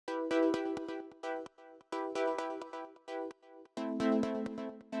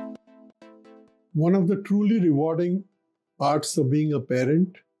One of the truly rewarding parts of being a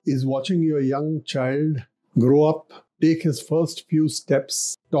parent is watching your young child grow up, take his first few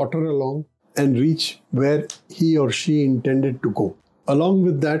steps, totter along, and reach where he or she intended to go. Along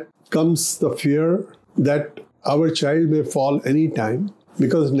with that comes the fear that our child may fall anytime,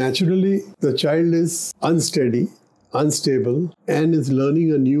 because naturally the child is unsteady, unstable, and is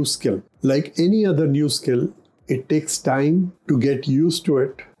learning a new skill. Like any other new skill, it takes time to get used to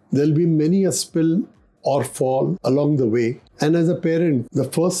it. There'll be many a spill or fall along the way. And as a parent, the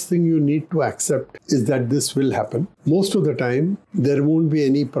first thing you need to accept is that this will happen. Most of the time, there won't be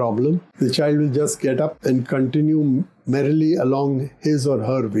any problem. The child will just get up and continue merrily along his or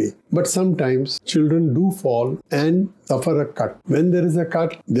her way. But sometimes children do fall and suffer a cut. When there is a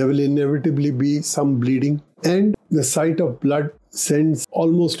cut, there will inevitably be some bleeding. And the sight of blood sends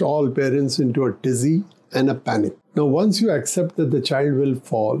almost all parents into a tizzy and a panic. Now, once you accept that the child will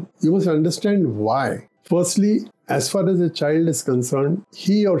fall, you must understand why. Firstly, as far as a child is concerned,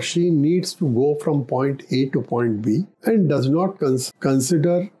 he or she needs to go from point A to point B and does not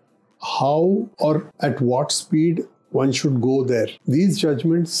consider how or at what speed one should go there. These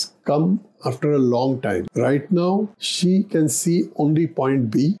judgments come after a long time. Right now, she can see only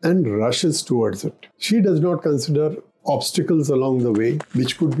point B and rushes towards it. She does not consider obstacles along the way,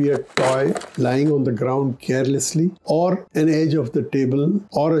 which could be a toy lying on the ground carelessly, or an edge of the table,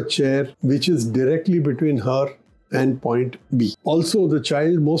 or a chair which is directly between her and point B. Also, the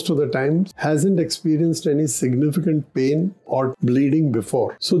child most of the time hasn't experienced any significant pain or bleeding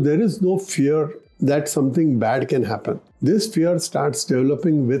before. So there is no fear that something bad can happen. This fear starts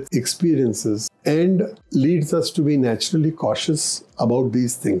developing with experiences and leads us to be naturally cautious about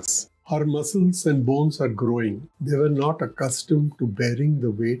these things. Her muscles and bones are growing. They were not accustomed to bearing the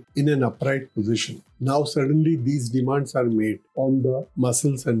weight in an upright position. Now suddenly these demands are made on the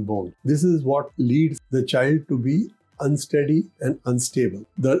muscles and bone. This is what leads the child to be unsteady and unstable.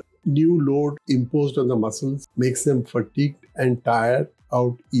 The new load imposed on the muscles makes them fatigued and tired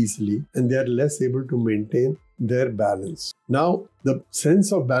out easily, and they are less able to maintain their balance. Now, the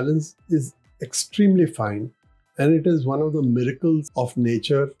sense of balance is extremely fine, and it is one of the miracles of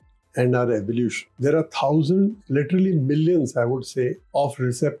nature and our evolution. There are thousands, literally millions, I would say, of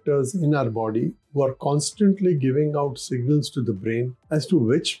receptors in our body who are constantly giving out signals to the brain as to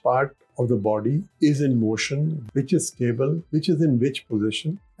which part of the body is in motion, which is stable, which is in which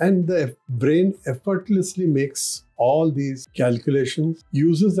position. And the brain effortlessly makes all these calculations,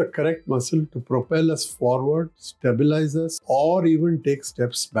 uses the correct muscle to propel us forward, stabilize us, or even take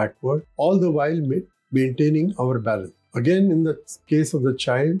steps backward, all the while maintaining our balance. Again, in the case of the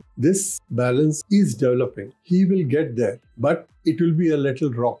child, this balance is developing. He will get there, but it will be a little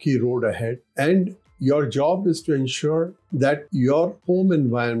rocky road ahead. And your job is to ensure that your home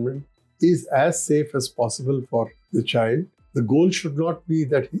environment is as safe as possible for the child. The goal should not be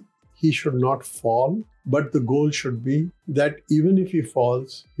that he should not fall, but the goal should be that even if he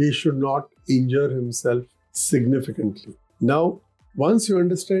falls, he should not injure himself significantly. Now, once you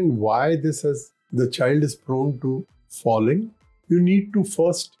understand why the child is prone to falling, you need to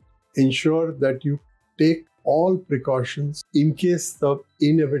first ensure that you take all precautions in case the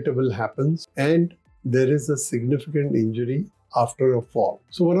inevitable happens and there is a significant injury after a fall.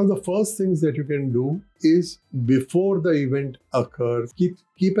 So one of the first things that you can do is, before the event occurs,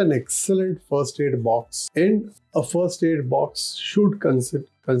 keep an excellent first aid box. And a first aid box should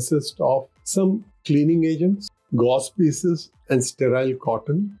consist of some cleaning agents, gauze pieces and sterile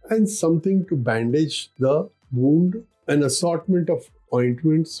cotton, and something to bandage the wound, an assortment of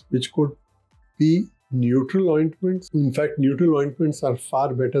ointments, which could be neutral ointments. In fact, neutral ointments are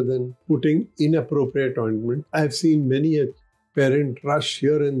far better than putting inappropriate ointment. I have seen many a parent rush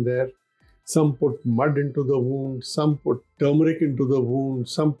here and there. Some put mud into the wound, some put turmeric into the wound,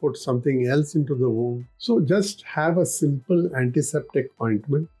 some put something else into the wound. So just have a simple antiseptic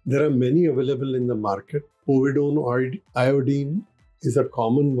ointment. There are many available in the market. Povidone iodine is a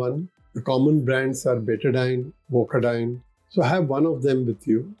common one. The common brands are Betadine, Vocadine. So have one of them with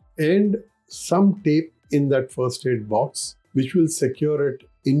you, and some tape in that first aid box, which will secure it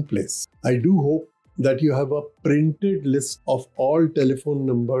in place. I do hope that you have a printed list of all telephone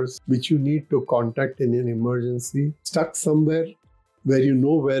numbers which you need to contact in an emergency, stuck somewhere where you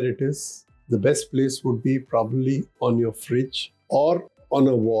know where it is. The best place would be probably on your fridge or on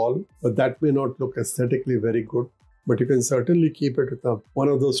a wall, but that may not look aesthetically very good. But you can certainly keep it with one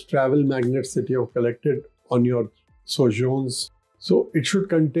of those travel magnets that you have collected on your sojourns. So it should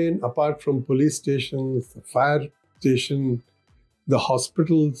contain, apart from police stations, the fire station, the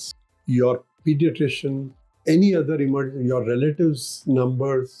hospitals, your pediatrician, any other emergency, your relatives'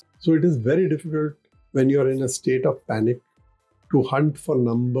 numbers. So it is very difficult when you're in a state of panic to hunt for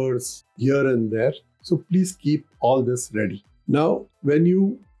numbers here and there. So please keep all this ready. Now, when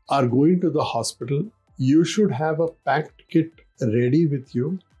you are going to the hospital, you should have a packed kit ready with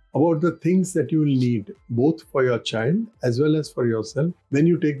you about the things that you will need, both for your child as well as for yourself, when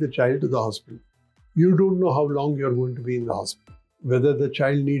you take the child to the hospital. You don't know how long you're going to be in the hospital, whether the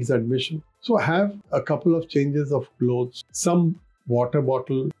child needs admission. So have a couple of changes of clothes, some water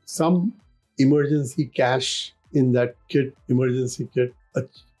bottle, some emergency cash in that kit, emergency kit,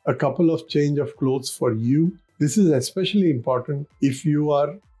 a couple of change of clothes for you. This is especially important if you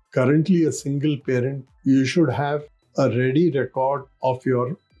are currently a single parent. You should have a ready record of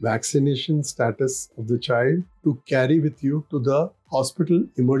your vaccination status of the child to carry with you to the hospital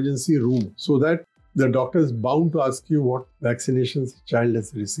emergency room, so that the doctor is bound to ask you what vaccinations the child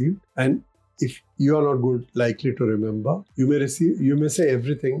has received. And if you are not likely to remember, you may say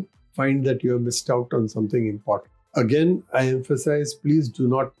everything, find that you have missed out on something important. Again, I emphasize, please do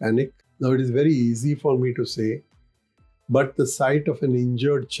not panic. Now, it is very easy for me to say, but the sight of an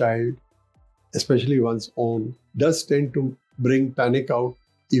injured child, especially one's own, does tend to bring panic out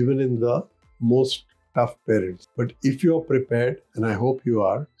even in the most tough parents. But if you are prepared, and I hope you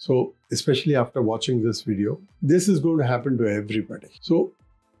are, so especially after watching this video, this is going to happen to everybody. So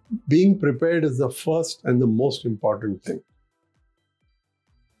being prepared is the first and the most important thing.